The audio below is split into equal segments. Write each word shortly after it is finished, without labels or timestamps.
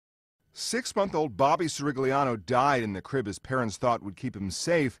6-month-old Bobby Sirigliano died in the crib his parents thought would keep him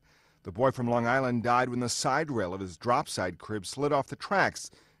safe. The boy from Long Island died when the side rail of his drop-side crib slid off the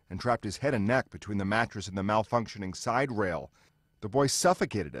tracks and trapped his head and neck between the mattress and the malfunctioning side rail. The boy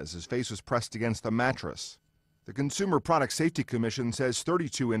suffocated as his face was pressed against the mattress. The Consumer Product Safety Commission says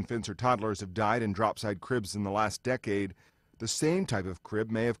 32 infants or toddlers have died in drop-side cribs in the last decade. The same type of crib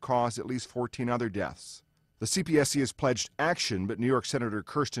may have caused at least 14 other deaths. The CPSC has pledged action, but New York Senator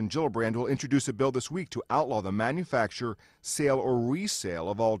Kirsten Gillibrand will introduce a bill this week to outlaw the manufacture, sale, or resale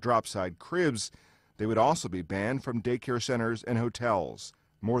of all drop-side cribs. They would also be banned from daycare centers and hotels.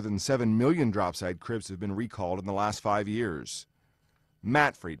 More than 7 million drop-side cribs have been recalled in the last 5 years.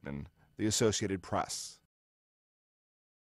 Matt Friedman, The Associated Press.